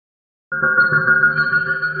And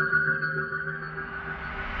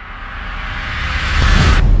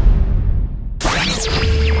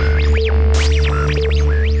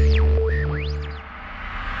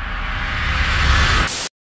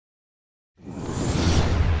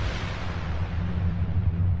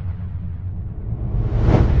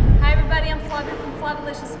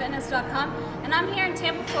I'm here in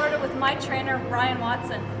Tampa, Florida with my trainer, Brian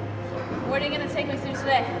Watson. What are you going to take me through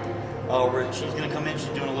today? She's going to come in, she's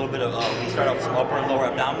doing a little bit of, we start off with some upper and lower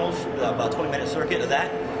abdominals, about a 20-minute circuit of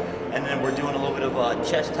that. And then we're doing a little bit of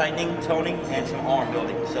chest tightening, toning, and some arm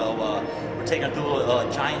building. So we're taking her through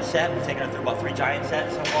a giant set. We're taking her through about 3 giant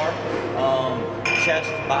sets so far.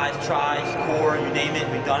 Chest, bis, tris, core, you name it,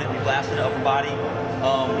 we've done it. We blasted the upper body.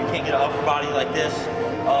 You can't get an upper body like this.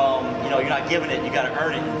 You know, you're not giving it, you got to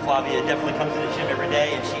earn it. And Flavia definitely comes to the gym every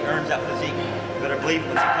day, and she earns that physique. You better believe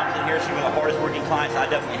when she comes in here, she's one of the hardest working clients I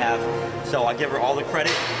definitely have. So I give her all the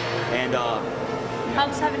credit. And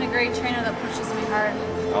helps having a great trainer that pushes me hard.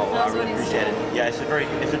 Oh, well, I really appreciate it. Yeah, it's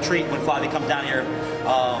a treat when Flavia comes down here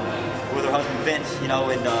with her husband Vince, you know,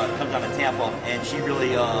 and comes down to Tampa, and she really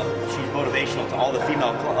she's motivational to all the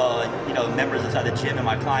female you know, members inside the gym and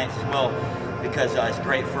my clients as well, because it's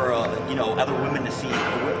great for you know, other women to see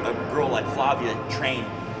a girl like Flavia train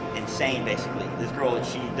insane. Basically, this girl,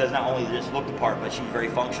 she does not only just look the part, but she's very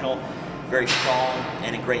functional, very strong,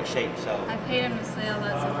 and in great shape. So I paid him to say all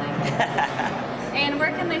that, so thank you. And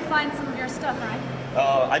where can they find some of your stuff, Ryan?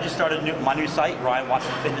 I just started my new site,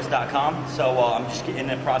 RyanWatsonFitness.com. So I'm just in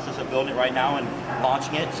the process of building it right now and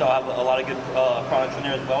launching it. So I have a lot of good products in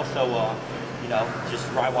there as well. So you know, just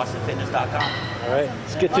RyanWatsonFitness.com. All right,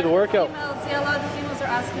 let's get to the workout. Yeah, a lot of the females are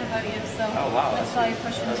asking about you, so oh, wow, that's why you're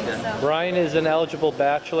pushing me. So. Ryan is an eligible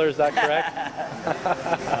bachelor, is that correct? Oh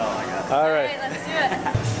my God. All right, let's do it.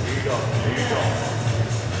 Here you go. Here you go.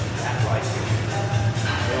 That's right.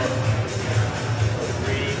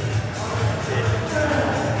 Breathe. Sit.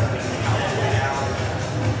 Count the way down.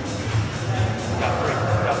 Got 3.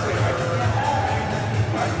 Got 3, right?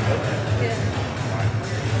 All right, good. Good. All right,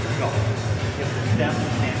 here we go. Give it a step.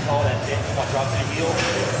 Stand tall. That's it. Come on, drop that heel.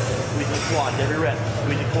 Squeeze the quads every rep.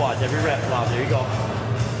 Squeeze the quads every rep. Wow, there you go.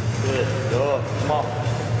 Good. Good. Come on.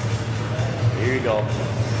 Here you go.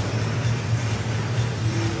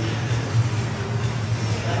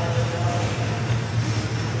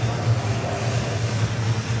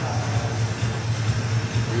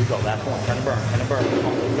 Here you go. Last one. Turn and burn. Turn and burn. Come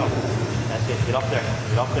on. Let's go. That's it. Get up there.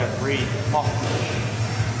 Get up there. Breathe. Come on.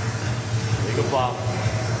 There you go, Bob.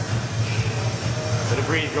 Let it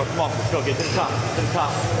breathe, girl. Come on. Let's go. Get to the top. Get to the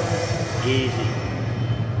top. Easy.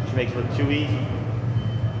 She makes it look too easy.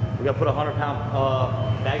 We got to put a 100-pound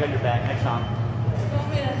bag on your back next time. You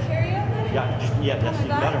want me to carry you up there? Yeah, that's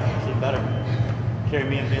even better. That's even better. Carry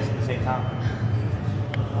me and Vince at the same time.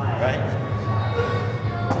 Right?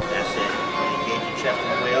 That's it. Engage your chest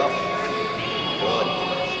on the way up. Good.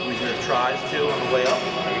 Squeeze your tris too on the way up.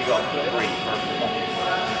 There you go. Breathe. Perfect.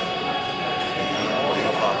 Holding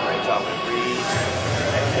up off. Great job. Breathe.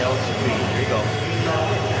 Exhale. Squeeze. There you go.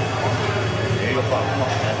 There you go, Bob. Come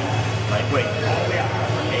on. Like, wait. 8.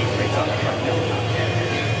 Great job. 9.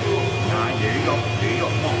 There you go. There you go.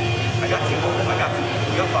 Come on. I got you. I got you.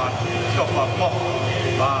 You got 5. Let's go, Bob. Come on.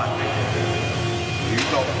 5. Here you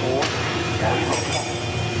go. 4. There you go. Come on.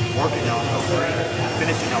 Work it now. Let's go. 3.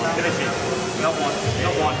 Finish it now. Finish it. You got 1. You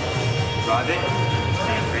got 1. Drive it.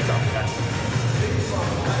 Stand. Great job. Got it.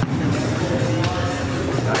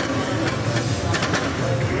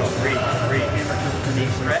 Here you go. Breathe. Breathe. Deep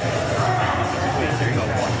stretch. Squeeze. There you go.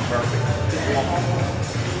 1. Perfect. Come on.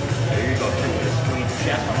 There you go. 2. Just squeeze the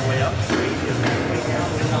chest on the way up. Squeeze. 4.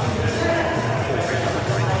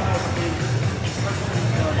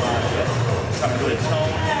 Try to do it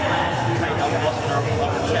tone. Tighten up the muscle in our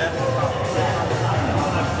upper chest.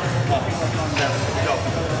 7. Here we go.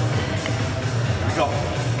 Here we go.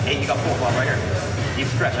 8. You got 4, Bob, right here. Deep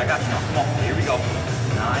stretch. I got you now. Come on. Here we go.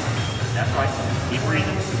 9. That's right. Keep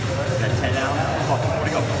breathing. Got 10 down. Come on. Where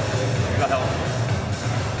to go? You got help.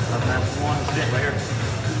 11. That's 1. That's it right here.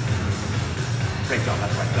 Great job.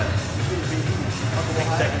 That's right. Good.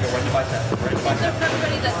 Take a second. Go right in the bicep. Right in the bicep. So for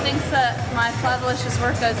everybody that thinks that my Flavilicious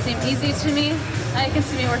workouts seem easy to me, now you can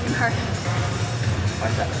see me working hard.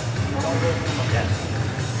 Bicep. Yes.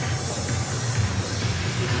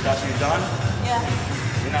 That's you done? Yeah.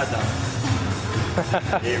 You're not done.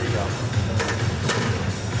 Here we go.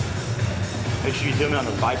 Make sure you zoom in on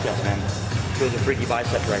those biceps, man. Those are freaky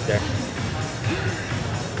biceps right there.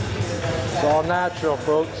 It's all natural,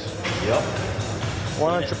 folks. Yep.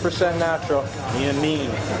 100% natural. Mean and mean.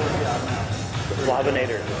 The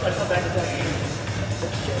Flavinator.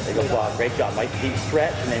 There you go, Flav. Great job. Nice deep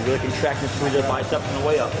stretch, and then really contract and squeeze the biceps on the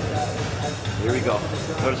way up. Here we go.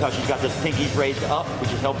 Notice how she's got those pinkies raised up,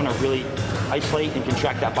 which is helping her really isolate and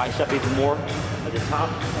contract that bicep even more at the top.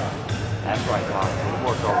 That's right, Flav. Good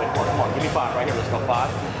work, girl. Good work. Come on, give me 5 right here. Let's go 5.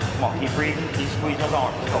 Come on, keep breathing. Keep squeezing those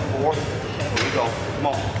arms. Let's go 4. Here we go.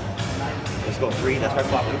 Come on. Let's go 3. That's right,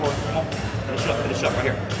 Flav. Good work. Come on. Finish up right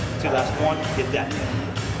here. 2, last 1. Get that.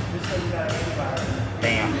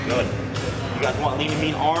 Bam. Good. You guys want lean and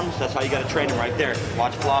mean arms? That's how you got to train them right there.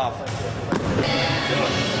 Watch Flav.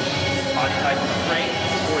 Good. Body tight and straight.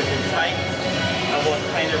 Core is in tight. Elbow is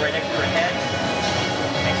planted right next to her head.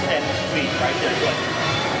 Extend and squeeze right there. Good.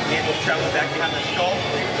 Handles traveling back behind the skull.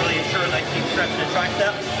 Really ensure a nice deep stretch in the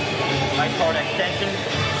tricep. Nice hard extension.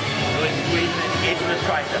 Really squeeze and engage in the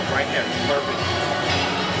tricep right there. Perfect.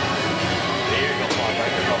 There you go, Flav.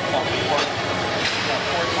 Right there. Go. Come on. Good work.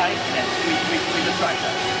 Core tight and squeeze the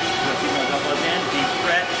tricep. Good. Keep those elbows in. Deep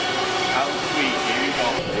stretch. Out and squeeze. There you go.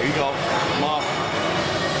 There you go. Come on.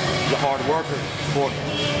 He's a hard worker. 4.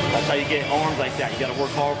 That's how you get arms like that. You got to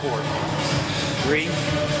work hard for it. 3.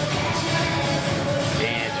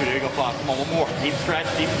 And 2. There you go, Flav. Come on, one more. Deep stretch,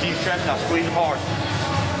 deep stretch. Now squeeze them hard.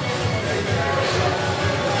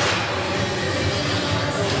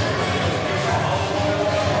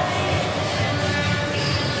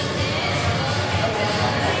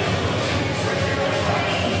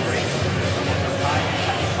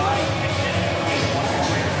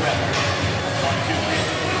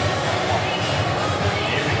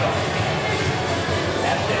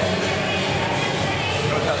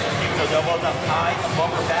 Elbows up high,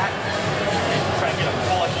 above her back. Try to get a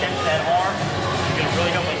full extension of that arm. You're going to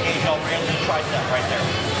really help engage all three ends of the tricep right there.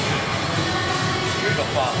 Here we go,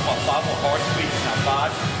 Flav. Come on, Flav, more hard squeeze.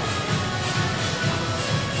 Now 5.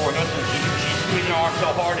 4. Notice she's squeezing her arm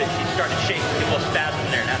so hard that she's starting to shake. Get a little spasm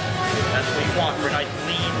in there. That's what you want for a nice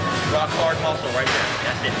lean, rock hard muscle right there.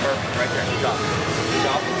 That's it. Perfect. Right there. Good job. Good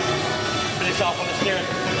job. Finish off on the stairs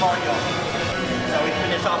with cardio. So we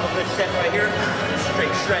finish off with this set right here.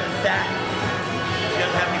 Straight shredding fat. She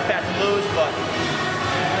doesn't have any fat to lose, but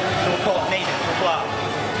so we'll call it maintenance for Flav.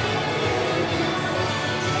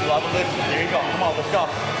 Flav and lift. There you go. Come on, let's go.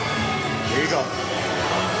 There you go.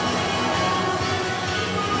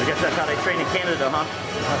 I guess that's how they train in Canada, huh?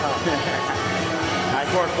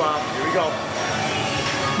 Nice work, Flav. Here we go.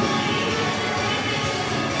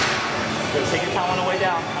 Good. Take your time on the way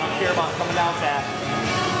down. I don't care about coming down fast.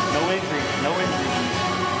 No injury, no injury.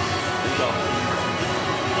 There you go.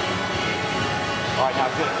 All right,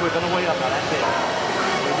 now good. Quick on the way up. Now that's it.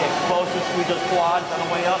 Really get closer, squeeze those quads on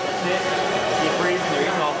the way up. That's it. Keep breathing. There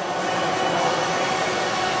you go.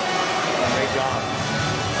 Great job.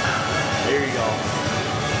 There you go.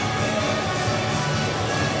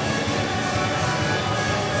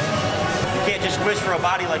 You can't just wish for a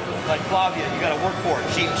body like Flavia. You got to work for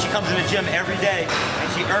it. She comes in the gym every day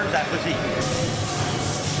and she earns that physique.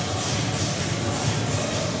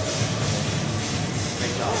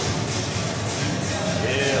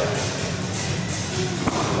 Yeah.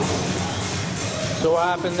 So what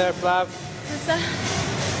happened there, Flav? It's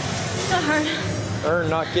not hard. Earn,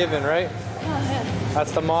 not given, right? Oh, yeah.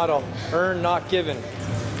 That's the motto. Earn, not given.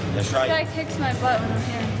 That's right. This guy kicks my butt when I'm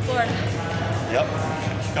here in Florida. Yep.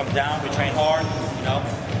 She comes down, we train hard, you know.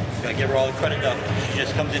 Gotta give her all the credit up. She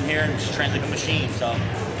just comes in here and she trains like a machine, so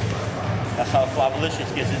that's how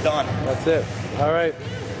Flavolicious gets it done. That's it. All right.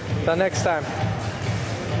 Till next time.